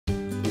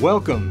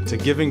Welcome to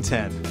Giving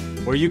 10,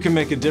 where you can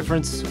make a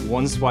difference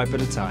one swipe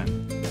at a time.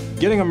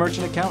 Getting a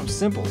merchant account is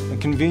simple and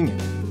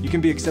convenient. You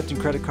can be accepting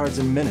credit cards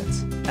in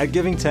minutes. At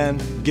Giving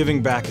 10,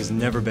 giving back has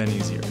never been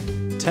easier.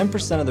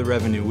 10% of the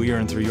revenue we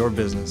earn through your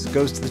business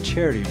goes to the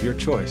charity of your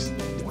choice,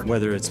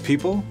 whether it's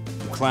people,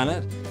 the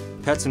planet,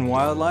 pets and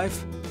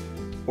wildlife,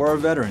 or our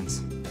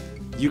veterans.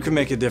 You can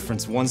make a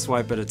difference one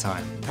swipe at a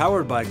time.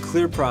 Powered by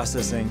clear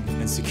processing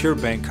and secure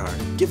bank card,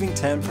 Giving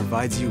 10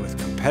 provides you with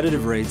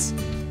competitive rates,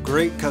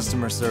 great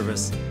customer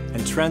service,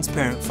 and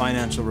transparent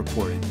financial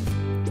reporting.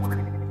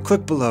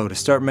 Click below to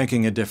start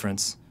making a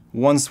difference,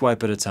 one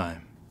swipe at a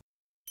time.